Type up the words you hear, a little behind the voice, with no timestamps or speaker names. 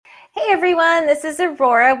everyone, this is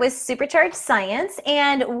Aurora with Supercharged Science,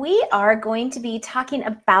 and we are going to be talking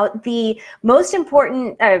about the most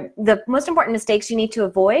important mistakes you need to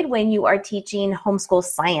avoid when you are teaching homeschool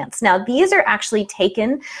science. Now, these are actually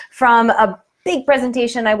taken from a big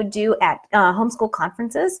presentation I would do at homeschool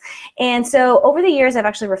conferences. And so over the years, I've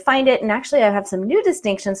actually refined it, and actually I have some new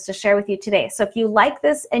distinctions to share with you today. So if you like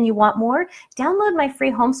this and you want more, download my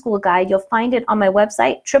free homeschool guide. You'll find it on my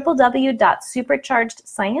website,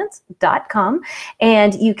 www.superchargedscience.com,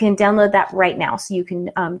 and you can download that right now. So you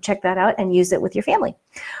can check that out and use it with your family.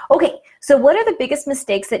 Okay, so what are the biggest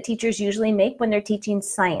mistakes that teachers usually make when they're teaching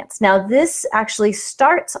science? Now, this actually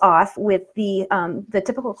starts off with the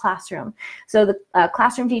typical classroom. So the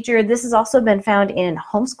classroom teacher, this has also been found in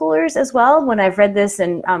homeschoolers as well. When I've read this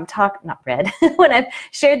and when I've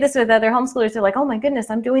shared this with other homeschoolers, they're like, oh my goodness,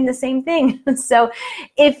 I'm doing the same thing. So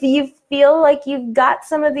if you feel like you've got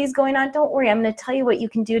some of these going on, don't worry. I'm going to tell you what you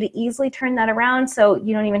can do to easily turn that around so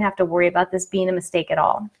you don't even have to worry about this being a mistake at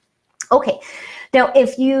all. Okay, now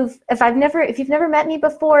if you've never met me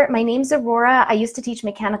before, my name's Aurora. I used to teach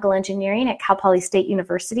mechanical engineering at Cal Poly State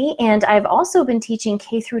University, and I've also been teaching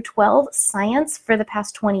K through 12 science for the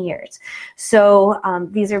past 20 years. So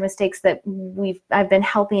these are mistakes that I've been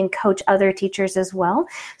helping coach other teachers as well.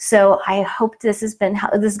 So I hope this is going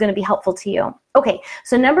to be helpful to you. Okay,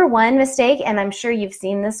 so number one mistake, and I'm sure you've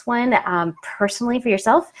seen this one personally for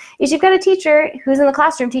yourself, is you've got a teacher who's in the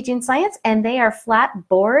classroom teaching science and they are flat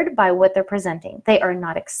bored by what they're presenting. They are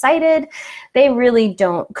not excited. They really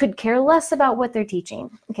could care less about what they're teaching.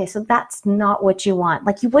 Okay, so that's not what you want.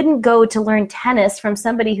 Like, you wouldn't go to learn tennis from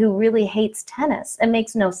somebody who really hates tennis. It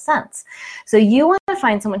makes no sense. So you want to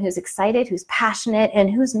find someone who's excited, who's passionate, and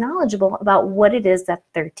who's knowledgeable about what it is that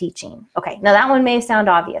they're teaching. Okay, now that one may sound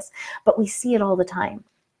obvious, but we see it all the time.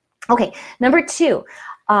 Okay, number two,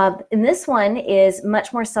 and this one is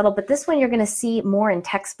much more subtle, but this one you're going to see more in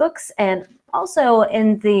textbooks and also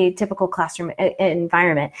in the typical classroom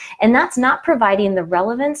environment, and that's not providing the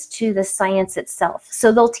relevance to the science itself.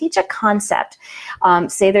 So they'll teach a concept,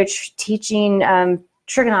 say they're teaching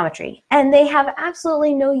trigonometry, and they have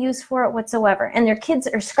absolutely no use for it whatsoever. And their kids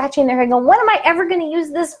are scratching their head going, what am I ever going to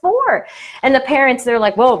use this for? And the parents, they're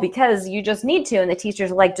like, well, because you just need to. And the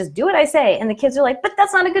teachers are like, just do what I say. And the kids are like, but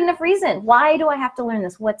that's not a good enough reason. Why do I have to learn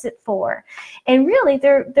this? What's it for? And really,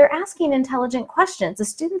 they're asking intelligent questions. The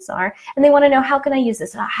students are, and they want to know, how can I use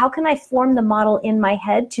this? How can I form the model in my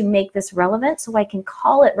head to make this relevant so I can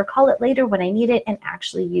recall it later when I need it and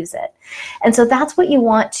actually use it? And so that's what you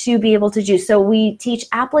want to be able to do. So we teach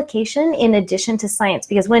application in addition to science,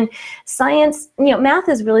 because when science, math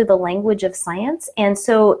is really the language of science, and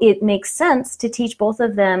so it makes sense to teach both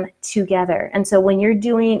of them together. And so when we're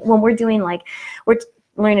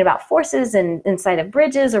learning about forces inside of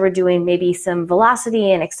bridges, or we're doing maybe some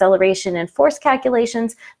velocity and acceleration and force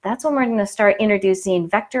calculations, that's when we're going to start introducing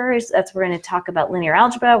vectors. That's when we're going to talk about linear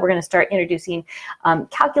algebra. We're going to start introducing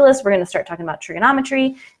calculus. We're going to start talking about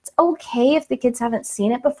trigonometry. It's okay if the kids haven't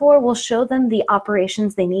seen it before. We'll show them the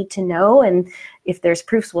operations they need to know, and if there's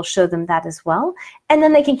proofs, we'll show them that as well. And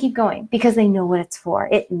then they can keep going because they know what it's for.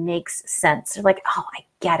 It makes sense. They're like, oh, I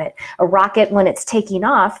get it. A rocket, when it's taking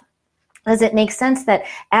off, does it make sense that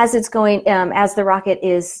as it's going, as the rocket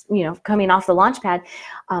is, coming off the launch pad,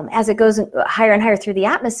 as it goes higher and higher through the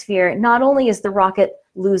atmosphere, not only is the rocket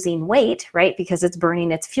losing weight, right, because it's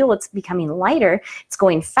burning its fuel, it's becoming lighter, it's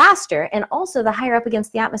going faster, and also the higher up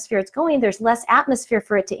against the atmosphere it's going, there's less atmosphere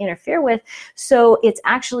for it to interfere with, so it's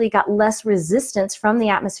actually got less resistance from the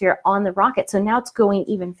atmosphere on the rocket, so now it's going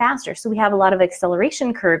even faster. So we have a lot of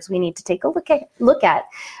acceleration curves we need to take a look at,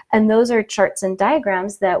 and those are charts and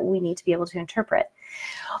diagrams that we need to be able to interpret.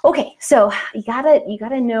 Okay, so you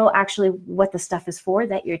gotta know actually what the stuff is for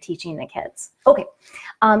that you're teaching the kids. Okay,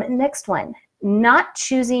 next one. Not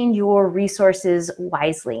choosing your resources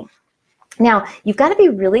wisely. Now, you've got to be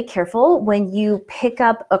really careful when you pick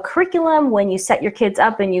up a curriculum, when you set your kids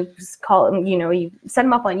up and you you set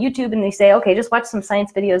them up on YouTube and they say, okay, just watch some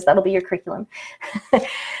science videos, that'll be your curriculum.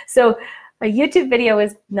 So a YouTube video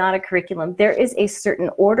is not a curriculum. There is a certain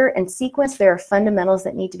order and sequence. There are fundamentals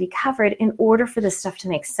that need to be covered in order for this stuff to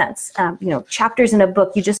make sense. Chapters in a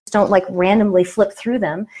book, you just don't randomly flip through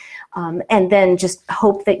them and then just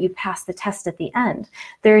hope that you pass the test at the end.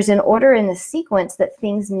 There's an order in the sequence that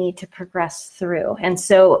things need to progress through. And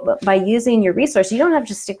so by using your resource, you don't have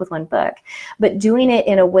to stick with one book, but doing it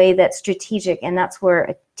in a way that's strategic, and that's where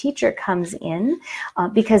a teacher comes in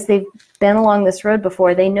because they've been along this road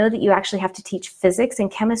before. They know that you actually have to teach physics and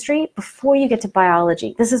chemistry before you get to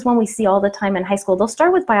biology. This is one we see all the time in high school. They'll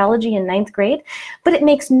start with biology in 9th grade, but it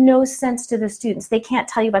makes no sense to the students. They can't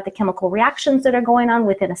tell you about about the chemical reactions that are going on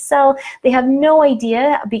within a cell. They have no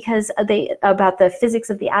idea about the physics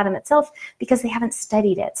of the atom itself because they haven't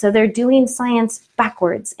studied it. So they're doing science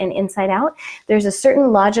backwards and inside out. There's a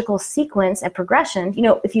certain logical sequence and progression. You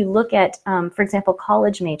know, if you look at, for example,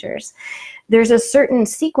 college majors, there's a certain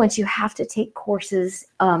sequence you have to take courses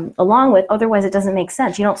along with, otherwise it doesn't make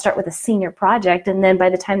sense. You don't start with a senior project and then by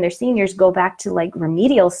the time they're seniors go back to like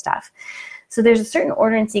remedial stuff. So there's a certain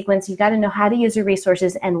order and sequence. You've got to know how to use your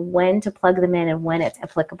resources and when to plug them in and when it's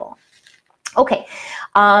applicable. Okay,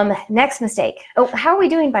 next mistake. Oh, how are we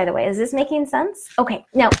doing, by the way? Is this making sense? Okay,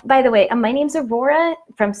 now, by the way, my name's Aurora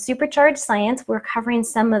from Supercharged Science. We're covering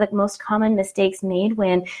some of the most common mistakes made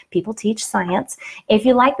when people teach science. If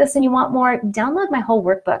you like this and you want more, download my whole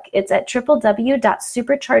workbook. It's at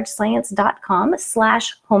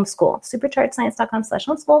www.superchargedscience.com/homeschool.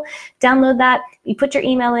 Superchargedscience.com/homeschool. Download that. You put your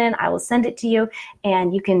email in, I will send it to you,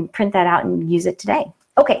 and you can print that out and use it today.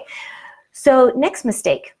 Okay, so next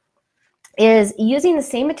mistake is using the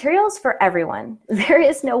same materials for everyone. There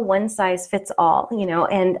is no one size fits all, you know,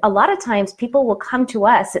 and a lot of times people will come to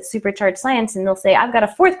us at Supercharged Science and they'll say, I've got a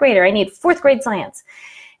 4th grader, I need 4th grade science.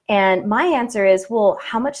 And my answer is, well,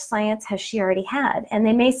 how much science has she already had? And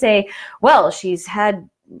they may say, well, she's had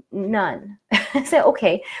none. I say,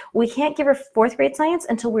 okay, we can't give her 4th grade science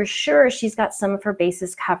until we're sure she's got some of her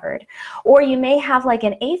bases covered. Or you may have like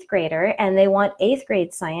an 8th grader and they want 8th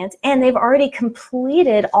grade science and they've already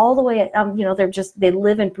completed all the way, you know, they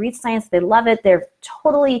live and breathe science, they love it, they're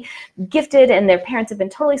totally gifted and their parents have been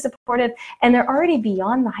totally supportive and they're already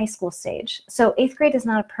beyond the high school stage. So 8th grade is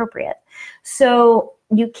not appropriate. So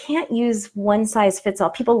you can't use one size fits all.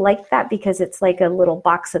 People like that because it's like a little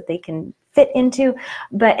box that they can fit into,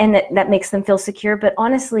 and that makes them feel secure. But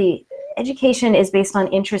honestly, education is based on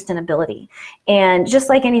interest and ability. And just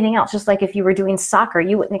like anything else, just like if you were doing soccer,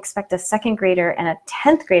 you wouldn't expect a 2nd grader and a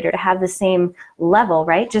 10th grader to have the same level,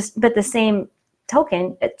 right? But the same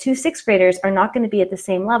token, 2 6th graders are not going to be at the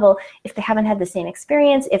same level if they haven't had the same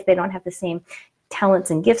experience, if they don't have the same talents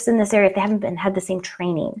and gifts in this area, if they haven't had the same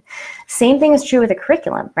training. Same thing is true with a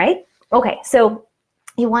curriculum, right? Okay, so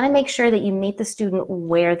you want to make sure that you meet the student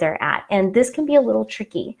where they're at. And this can be a little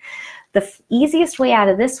tricky. The easiest way out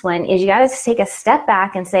of this one is you got to take a step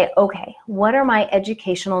back and say, okay, what are my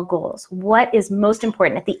educational goals? What is most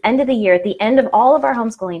important at the end of the year, at the end of all of our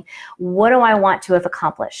homeschooling? What do I want to have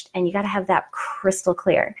accomplished? And you got to have that crystal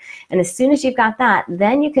clear. And as soon as you've got that,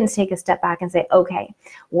 then you can take a step back and say, okay,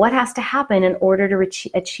 what has to happen in order to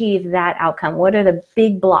achieve that outcome? What are the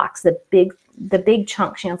big blocks, the big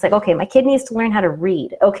chunks? You know, it's like, okay, my kid needs to learn how to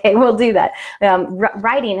read. Okay, we'll do that.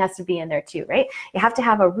 Writing has to be in there too, right? You have to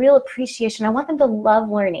have a real appreciation. I want them to love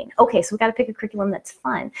learning. Okay, so we got to pick a curriculum that's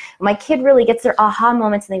fun. My kid really gets their aha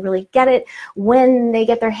moments and they really get it when they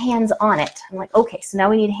get their hands on it. I'm like, okay, so now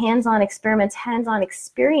we need hands-on experiments, hands-on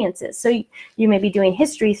experiences. So you may be doing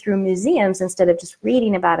history through museums instead of just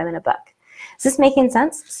reading about them in a book. Is this making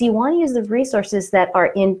sense? So you want to use the resources that are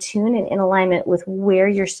in tune and in alignment with where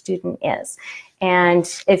your student is. And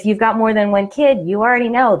if you've got more than one kid, you already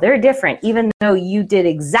know they're different, even though you did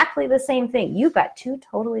exactly the same thing. You've got 2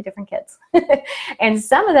 totally different kids. And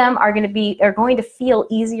some of them are going to feel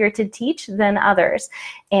easier to teach than others.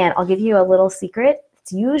 And I'll give you a little secret.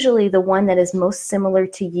 It's usually the one that is most similar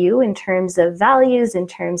to you in terms of values, in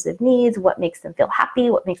terms of needs, what makes them feel happy,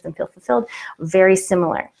 what makes them feel fulfilled, very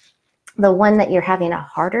similar. The one that you're having a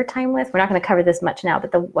harder time with, we're not going to cover this much now,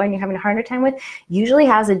 but the one you're having a harder time with usually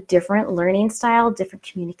has a different learning style, different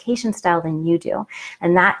communication style than you do.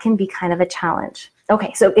 And that can be kind of a challenge.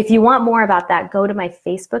 Okay, so if you want more about that, go to my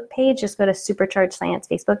Facebook page. Just go to Supercharged Science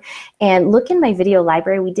Facebook and look in my video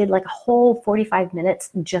library. We did like a whole 45 minutes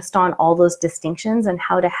just on all those distinctions and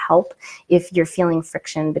how to help if you're feeling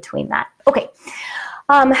friction between that. Okay.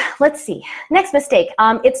 Let's see. Next mistake.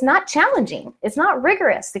 It's not challenging. It's not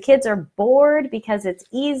rigorous. The kids are bored because it's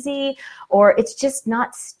easy or it's just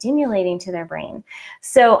not stimulating to their brain.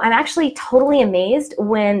 So I'm actually totally amazed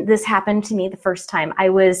when this happened to me the first time. I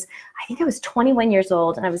think I was 21 years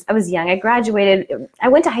old and I was young. I graduated. I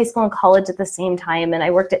went to high school and college at the same time and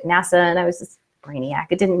I worked at NASA and I was this brainiac.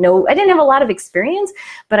 I didn't have a lot of experience,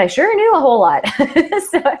 but I sure knew a whole lot.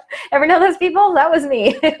 So ever know those people? That was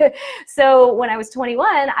me. So when I was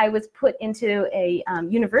 21, I was put into a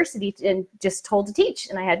university and just told to teach,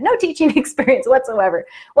 and I had no teaching experience whatsoever.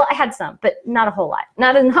 Well, I had some, but not a whole lot.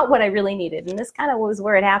 Not what I really needed, and this kind of was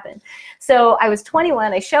where it happened. So I was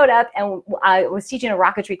 21. I showed up, and I was teaching a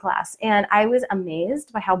rocketry class, and I was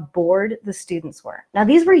amazed by how bored the students were. Now,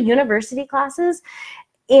 these were university classes.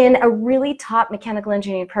 in a really top mechanical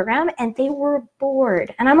engineering program, and they were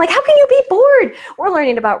bored. And I'm like, how can you be bored? We're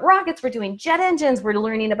learning about rockets, we're doing jet engines, we're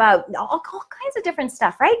learning about all kinds of different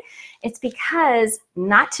stuff, right? It's because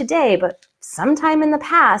not today, but sometime in the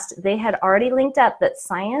past, they had already linked up that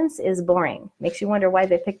science is boring. Makes you wonder why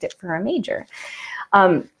they picked it for a major.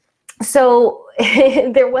 So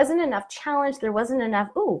there wasn't enough challenge. There wasn't enough,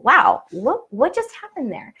 oh, wow, what just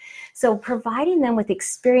happened there? So providing them with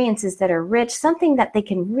experiences that are rich, something that they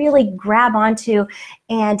can really grab onto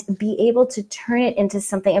and be able to turn it into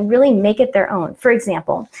something and really make it their own. For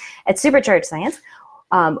example, at Supercharged Science,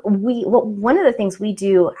 one of the things we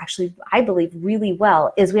do, actually, I believe really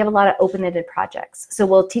well, is we have a lot of open-ended projects. So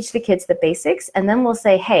we'll teach the kids the basics, and then we'll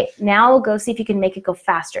say, hey, now go see if you can make it go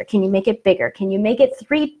faster. Can you make it bigger? Can you make it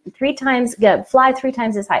fly 3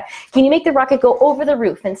 times as high? Can you make the rocket go over the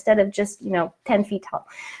roof instead of just, 10 feet tall?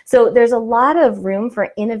 So there's a lot of room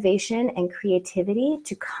for innovation and creativity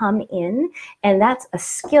to come in, and that's a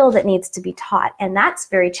skill that needs to be taught, and that's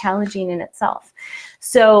very challenging in itself.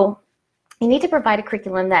 So you need to provide a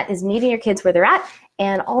curriculum that is meeting your kids where they're at,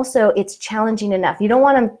 and also it's challenging enough. You don't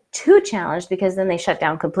want them too challenged because then they shut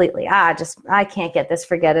down completely. I can't get this,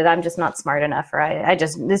 forget it. I'm just not smart enough, or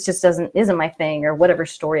this just isn't my thing, or whatever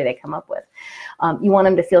story they come up with. You want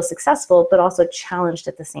them to feel successful, but also challenged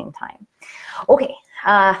at the same time. Okay,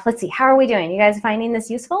 let's see. How are we doing? You guys finding this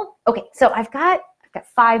useful? Okay, so I've got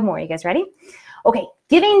 5 more. You guys ready? Okay,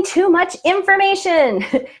 giving too much information.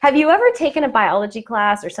 Have you ever taken a biology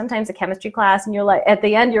class or sometimes a chemistry class and you're like, at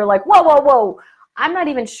the end, you're like, whoa, I'm not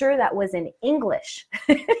even sure that was in English.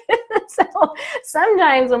 So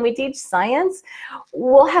sometimes when we teach science,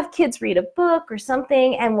 we'll have kids read a book or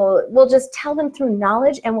something, and we'll just tell them through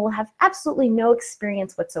knowledge, and we'll have absolutely no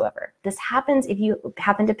experience whatsoever. This happens if you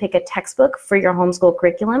happen to pick a textbook for your homeschool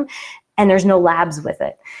curriculum and there's no labs with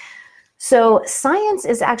it. So science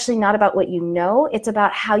is actually not about what you know. It's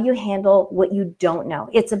about how you handle what you don't know.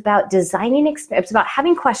 It's about designing, it's about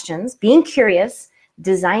having questions, being curious,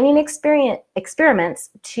 designing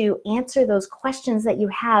experiments to answer those questions that you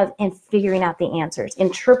have and figuring out the answers,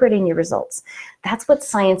 interpreting your results. That's what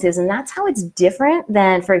science is, and that's how it's different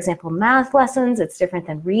than, for example, math lessons. It's different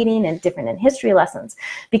than reading and different than history lessons,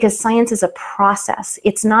 because science is a process.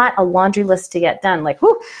 It's not a laundry list to get done. Like,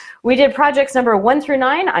 whoo, we did projects number 1 through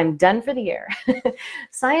 9, I'm done for the year.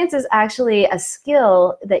 Science is actually a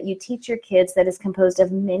skill that you teach your kids that is composed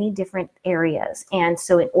of many different areas. And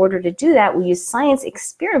so in order to do that, we use science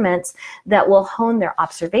experiments that will hone their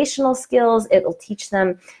observational skills. It will teach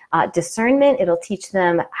them discernment. It'll teach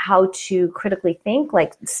them how to critically think.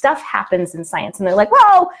 Like, stuff happens in science and they're like,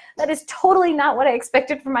 whoa, that is totally not what I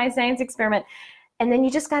expected from my science experiment. And then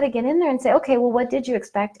you just got to get in there and say, okay, well, what did you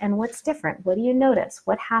expect and what's different? What do you notice?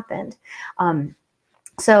 What happened?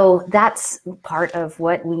 So that's part of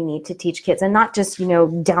what we need to teach kids, and not just,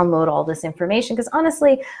 download all this information, because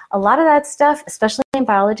honestly, a lot of that stuff, especially in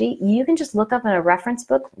biology, you can just look up in a reference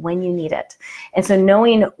book when you need it. And so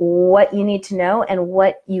knowing what you need to know and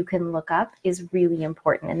what you can look up is really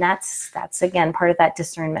important. And that's again, part of that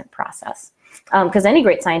discernment process. Because any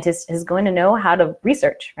great scientist is going to know how to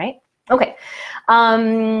research, right? Okay. All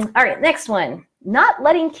right, next one. Not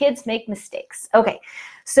letting kids make mistakes. Okay.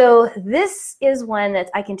 So this is one that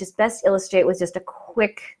I can just best illustrate with just a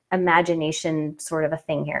quick imagination sort of a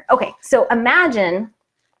thing here. Okay, so imagine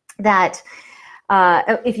that,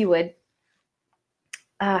 if you would,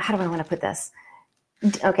 how do I want to put this?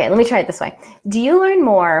 Okay, let me try it this way. Do you learn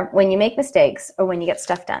more when you make mistakes or when you get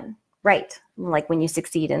stuff done? Right, like when you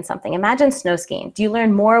succeed in something. Imagine snow skiing. Do you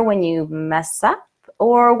learn more when you mess up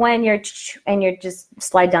or when you're just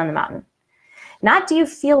slide down the mountain? Not do you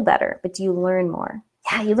feel better, but do you learn more?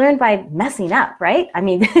 Yeah, you learn by messing up, right? I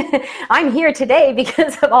mean, I'm here today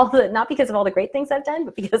because of not because of all the great things I've done,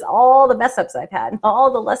 but because all the mess ups I've had,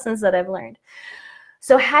 all the lessons that I've learned.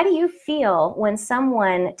 So how do you feel when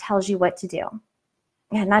someone tells you what to do?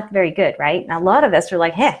 Yeah, not very good, right? Now, a lot of us are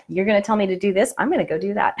like, hey, you're going to tell me to do this, I'm going to go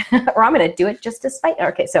do that. Or I'm going to do it just to spite.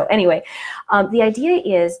 Okay, so anyway, the idea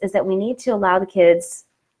is that we need to allow the kids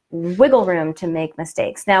wiggle room to make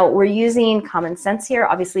mistakes. Now, we're using common sense here.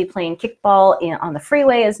 Obviously, playing kickball on the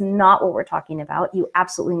freeway is not what we're talking about. You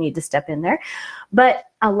absolutely need to step in there. But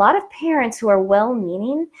a lot of parents who are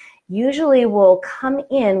well-meaning usually will come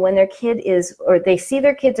in when their kid is, or they see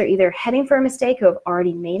their kids are either heading for a mistake or have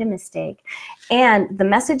already made a mistake. And the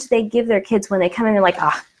message they give their kids when they come in, they're like,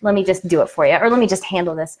 let me just do it for you, or let me just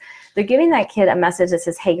handle this. They're giving that kid a message that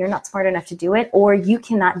says, hey, you're not smart enough to do it, or you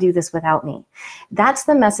cannot do this without me. That's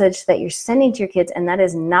the message that you're sending to your kids, and that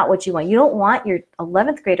is not what you want. You don't want your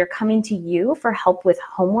 11th grader coming to you for help with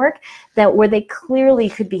homework where they clearly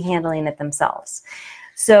could be handling it themselves.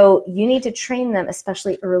 So you need to train them,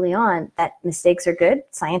 especially early on, that mistakes are good.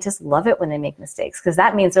 Scientists love it when they make mistakes because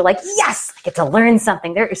that means they're like, yes, I get to learn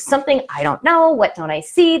something. There is something I don't know. What don't I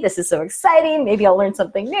see? This is so exciting. Maybe I'll learn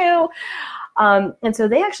something new. And so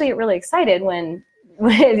they actually get really excited when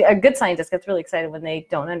a good scientist gets really excited when they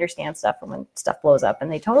don't understand stuff and when stuff blows up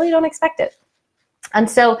and they totally don't expect it. And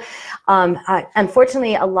so,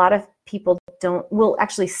 unfortunately, a lot of people will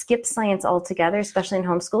actually skip science altogether, especially in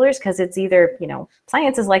homeschoolers, because it's either,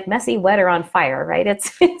 science is like messy, wet, or on fire, right?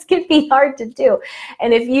 It can be hard to do.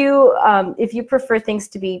 And if you prefer things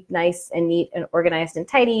to be nice and neat and organized and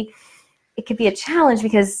tidy, it could be a challenge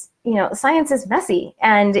because, science is messy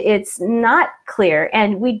and it's not clear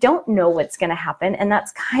and we don't know what's going to happen. And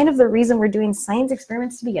that's kind of the reason we're doing science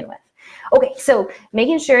experiments to begin with. Okay, so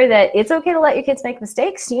making sure that it's okay to let your kids make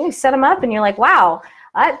mistakes. You set them up and you're like, wow,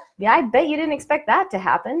 I bet you didn't expect that to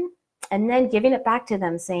happen. And then giving it back to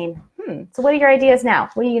them saying, so what are your ideas now?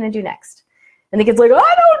 What are you going to do next? And the kid's like, I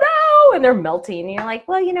don't know. And they're melting. And you're like,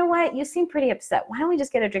 well, you know what? You seem pretty upset. Why don't we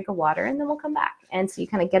just get a drink of water and then we'll come back? And so you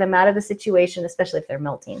kind of get them out of the situation, especially if they're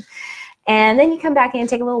melting. And then you come back in,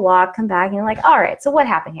 take a little walk, come back, and you're like, all right, so what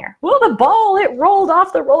happened here? Well, the ball, it rolled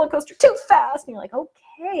off the roller coaster too fast. And you're like,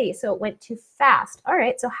 okay, so it went too fast. All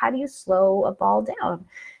right, so how do you slow a ball down?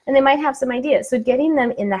 And they might have some ideas. So getting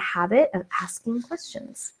them in the habit of asking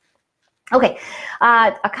questions. Okay,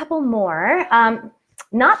 a couple more.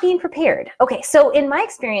 Not being prepared. Okay, so in my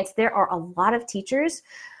experience, there are a lot of teachers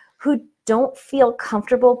who don't feel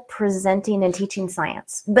comfortable presenting and teaching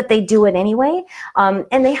science, but they do it anyway.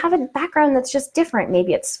 And they have a background that's just different.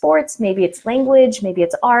 Maybe it's sports, maybe it's language, maybe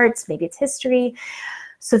it's arts, maybe it's history.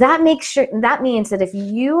 So that means that if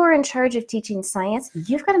you are in charge of teaching science,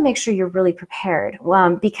 you've got to make sure you're really prepared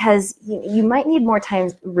because you might need more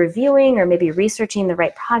time reviewing or maybe researching the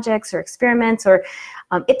right projects or experiments, or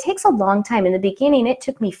it takes a long time. In the beginning, it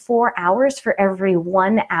took me 4 hours for every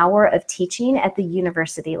 1 hour of teaching at the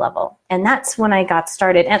university level. And that's when I got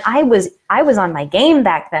started. And I was on my game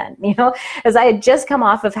back then, as I had just come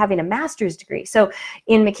off of having a master's degree, so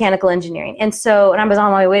in mechanical engineering. And I was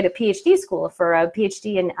on my way to PhD school for a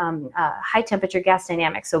PhD in high temperature gas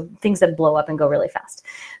dynamics, so things that blow up and go really fast.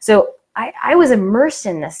 So I was immersed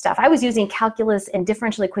in this stuff. I was using calculus and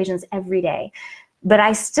differential equations every day. But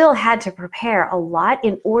I still had to prepare a lot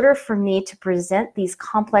in order for me to present these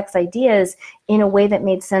complex ideas in a way that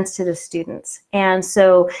made sense to the students. And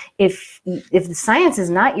so if the science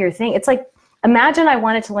is not your thing, it's like, imagine I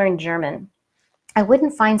wanted to learn German. I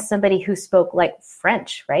wouldn't find somebody who spoke like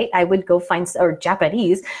French, right? I would go find, or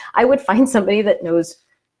Japanese. I would find somebody that knows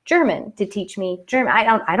German to teach me German.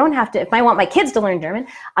 I don't have to, if I want my kids to learn German,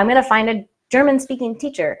 I'm going to find a German-speaking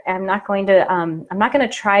teacher. I'm not going to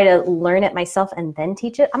try to learn it myself and then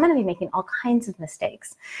teach it. I'm going to be making all kinds of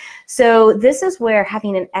mistakes. So this is where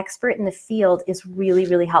having an expert in the field is really,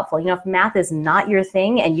 really helpful. If math is not your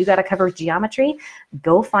thing and you got to cover geometry,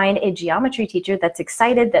 go find a geometry teacher that's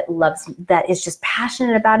excited, that is just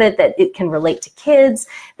passionate about it, that it can relate to kids,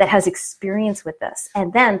 that has experience with this.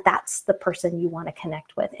 And then that's the person you want to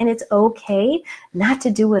connect with. And it's okay not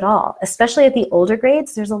to do it all, especially at the older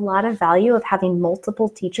grades. There's a lot of value of having multiple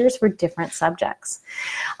teachers for different subjects.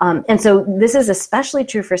 And so this is especially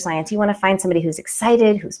true for science. You want to find somebody who's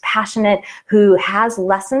excited, who's passionate, who has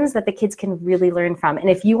lessons that the kids can really learn from. And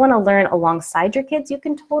if you want to learn alongside your kids, you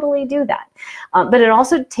can totally do that. But it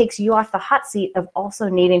also takes you off the hot seat of also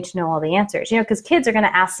needing to know all the answers, because kids are going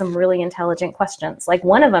to ask some really intelligent questions. Like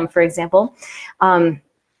one of them, for example,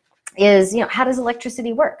 is, how does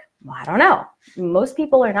electricity work? Well, I don't know. Most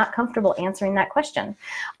people are not comfortable answering that question.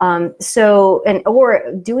 Or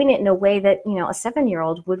doing it in a way that, a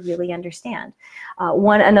 7-year-old would really understand.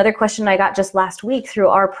 Another question I got just last week through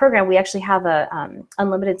our program, we actually have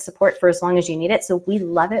unlimited support for as long as you need it. So we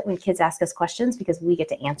love it when kids ask us questions because we get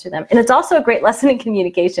to answer them. And it's also a great lesson in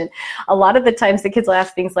communication. A lot of the times the kids will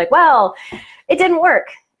ask things like, well, it didn't work.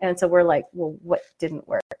 And so we're like, well, what didn't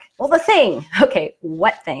work? Well, the thing. Okay,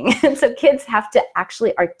 what thing? And so kids have to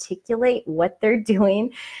actually articulate what they're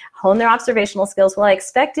doing, hone their observational skills. Well, I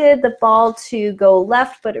expected the ball to go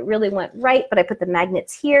left, but it really went right, but I put the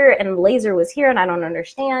magnets here and the laser was here and I don't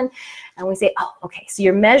understand. And we say, oh, okay, so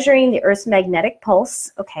you're measuring the Earth's magnetic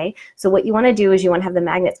pulse. Okay, so what you want to do is you want to have the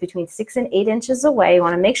magnets between 6 and 8 inches away. You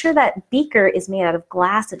want to make sure that beaker is made out of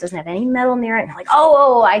glass. It doesn't have any metal near it. And you're like,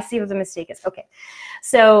 oh, I see what the mistake is. Okay.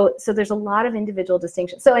 So there's a lot of individual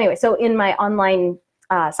distinctions. So anyway, so in my online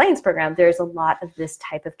science program, there's a lot of this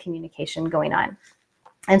type of communication going on.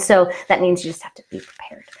 And so that means you just have to be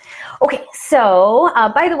prepared. Okay, so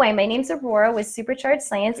by the way, my name's Aurora with Supercharged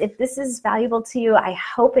Science. If this is valuable to you, I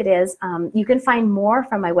hope it is. You can find more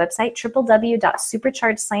from my website,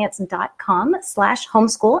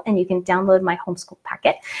 www.superchargedscience.com/homeschool, and you can download my homeschool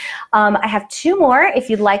packet. I have 2 more if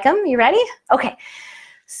you'd like them. You ready? Okay.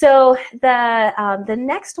 So the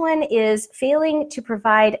next one is failing to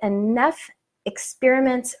provide enough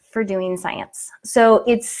experiments for doing science. So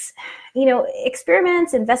it's,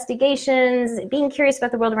 experiments, investigations, being curious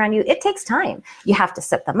about the world around you, it takes time. You have to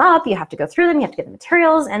set them up, you have to go through them, you have to get the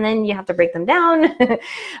materials, and then you have to break them down.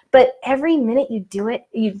 But every minute you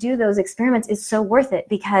do those experiments is so worth it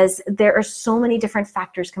because there are so many different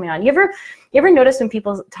factors coming on. You ever notice when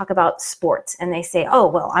people talk about sports and they say, oh,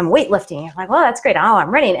 well, I'm weightlifting. You're like, well, that's great. Oh,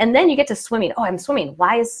 I'm running. And then you get to swimming. Oh, I'm swimming.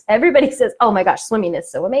 Everybody says, oh my gosh, swimming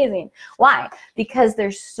is so amazing. Why? Because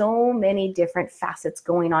there's so many different facets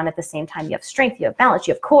going on at the same time. You have strength, you have balance,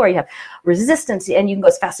 you have core, you have resistance, and you can go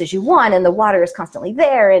as fast as you want, and the water is constantly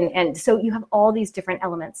there. And so you have all these different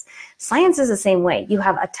elements. Science is the same way. You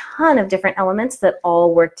have a ton of different elements that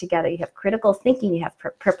all work together. You have critical thinking, you have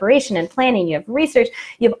preparation and planning, you have research,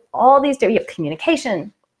 you have all these different, you have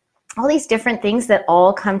communication, all these different things that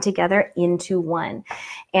all come together into one.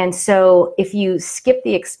 And so if you skip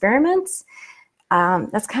the experiments,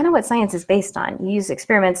 that's kind of what science is based on. You use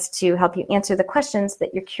experiments to help you answer the questions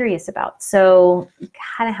that you're curious about. So you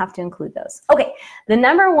kind of have to include those. Okay, the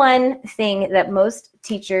number one thing that most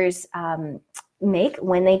teachers make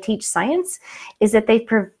when they teach science is that they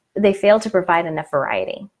fail to provide enough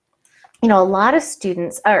variety. A lot of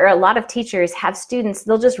students or a lot of teachers have students,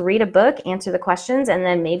 they'll just read a book, answer the questions, and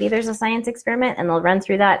then maybe there's a science experiment and they'll run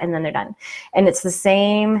through that and then they're done. And it's the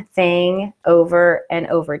same thing over and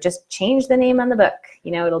over. Just change the name on the book.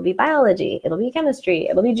 It'll be biology, it'll be chemistry,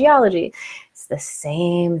 it'll be geology. It's the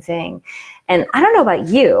same thing. And I don't know about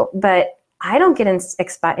you, but I don't get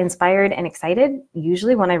inspired and excited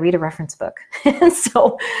usually when I read a reference book.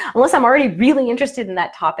 So unless I'm already really interested in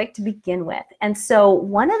that topic to begin with. And so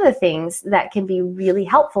one of the things that can be really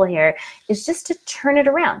helpful here is just to turn it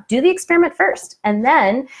around. Do the experiment first and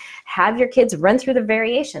then have your kids run through the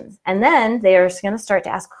variations. And then they're going to start to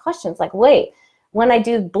ask questions like, wait, when I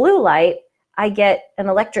do blue light, I get an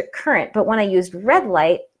electric current. But when I used red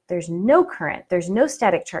light, there's no current, there's no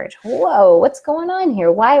static charge. Whoa, what's going on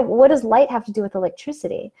here? What does light have to do with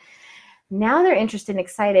electricity? Now they're interested and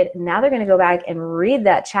excited. Now they're going to go back and read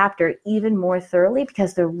that chapter even more thoroughly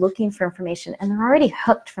because they're looking for information and they're already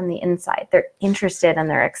hooked from the inside. They're interested and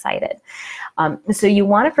they're excited. So you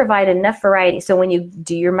want to provide enough variety. So when you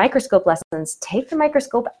do your microscope lessons, take the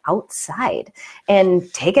microscope outside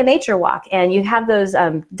and take a nature walk. And you have those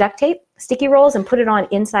duct tape sticky rolls and put it on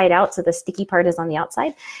inside out so the sticky part is on the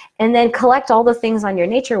outside, and then collect all the things on your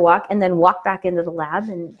nature walk and then walk back into the lab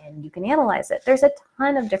and you can analyze it. There's a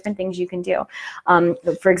ton of different things you can do.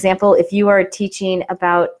 For example, if you are teaching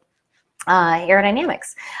about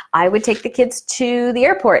aerodynamics, I would take the kids to the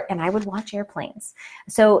airport and I would watch airplanes.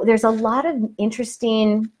 So there's a lot of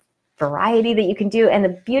interesting variety that you can do. And the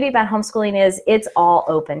beauty about homeschooling is it's all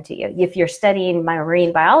open to you. If you're studying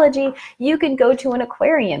marine biology, you can go to an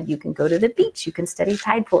aquarium, you can go to the beach, you can study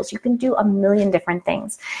tide pools, you can do a million different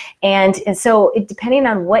things. And so depending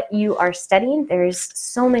on what you are studying, there's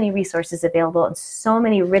so many resources available and so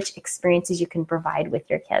many rich experiences you can provide with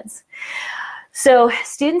your kids. So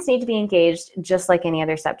students need to be engaged just like any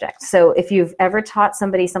other subject. So if you've ever taught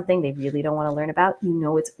somebody something they really don't want to learn about,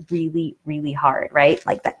 it's really, really hard, right?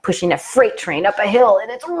 Like that pushing a freight train up a hill, and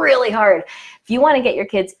it's really hard. If you want to get your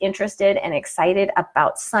kids interested and excited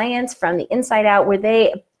about science from the inside out, where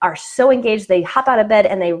they are so engaged, they hop out of bed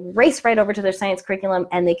and they race right over to their science curriculum,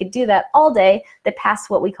 and they could do that all day. They pass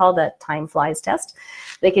what we call the time flies test.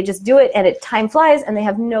 They could just do it and it time flies, and they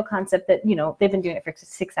have no concept that, they've been doing it for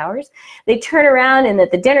 6 hours. They turn around and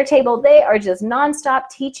at the dinner table, they are just nonstop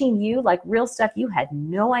teaching you like real stuff you had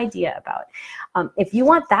no idea about. If you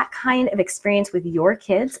want that kind of experience with your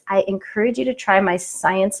kids, I encourage you to try my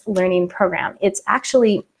science learning program. It's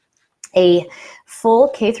actually a full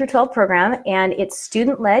K through 12 program, and it's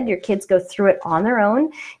student-led. Your kids go through it on their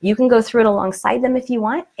own. You can go through it alongside them if you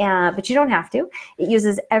want, but you don't have to. It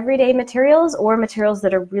uses everyday materials or materials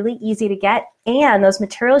that are really easy to get, and those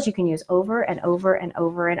materials you can use over and over and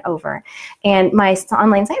over and over. And my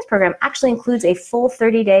online science program actually includes a full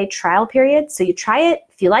 30-day trial period. So you try it.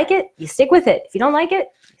 If you like it, you stick with it. If you don't like it,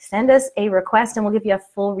 send us a request and we'll give you a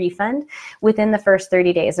full refund within the first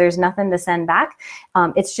 30 days. There's nothing to send back.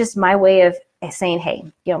 It's just my way of saying, hey,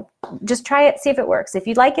 just try it, see if it works. If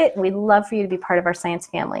you'd like it, we'd love for you to be part of our science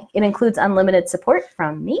family. It includes unlimited support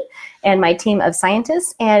from me and my team of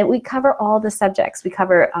scientists, and we cover all the subjects. We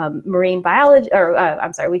cover marine biology,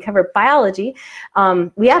 we cover biology.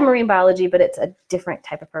 We have marine biology, but it's a different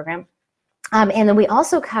type of program. And then we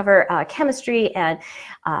also cover chemistry and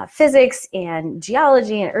physics and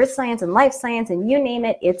geology and earth science and life science, and you name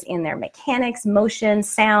it, it's in there. Mechanics, motion,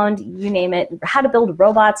 sound, you name it. How to build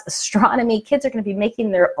robots, astronomy. Kids are going to be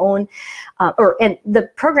making their own, and the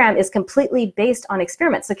program is completely based on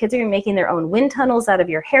experiments. So kids are going to be making their own wind tunnels out of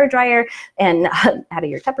your hairdryer and out of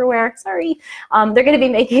your Tupperware. Sorry. They're going to be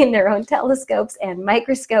making their own telescopes and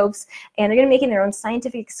microscopes, and they're going to be making their own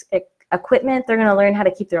scientific equipment. They're going to learn how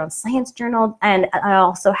to keep their own science journal, and I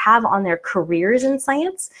also have on their careers in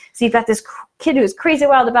science. So you've got this kid who's crazy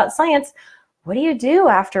wild about science. What do you do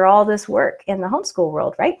after all this work in the homeschool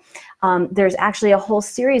world, right? There's actually a whole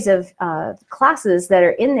series of classes that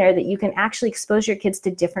are in there that you can actually expose your kids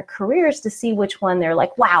to different careers to see which one they're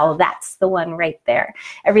like, wow, that's the one right there.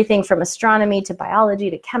 Everything from astronomy to biology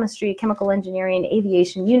to chemistry, chemical engineering,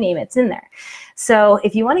 aviation, you name it's in there. So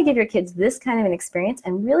if you want to give your kids this kind of an experience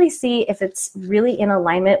and really see if it's really in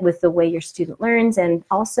alignment with the way your student learns and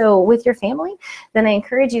also with your family, then I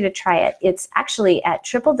encourage you to try it. It's actually at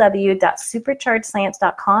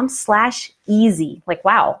www.superchargedscience.com/easy. Like,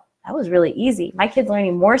 wow, that was really easy. My kid's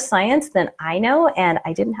learning more science than I know, and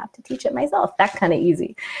I didn't have to teach it myself. That kind of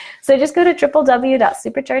easy. So just go to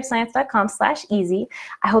www.superchargedscience.com/easy.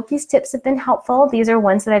 I hope these tips have been helpful. These are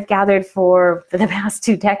ones that I've gathered for the past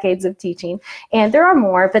 2 decades of teaching. And there are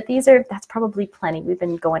more, but that's probably plenty. We've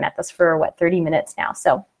been going at this for, 30 minutes now.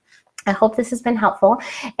 So I hope this has been helpful,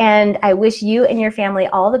 and I wish you and your family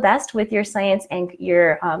all the best with your science and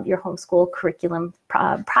your homeschool curriculum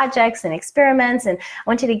projects and experiments. And I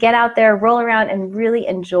want you to get out there, roll around, and really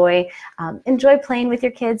enjoy playing with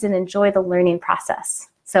your kids and enjoy the learning process.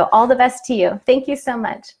 So all the best to you. Thank you so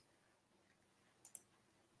much.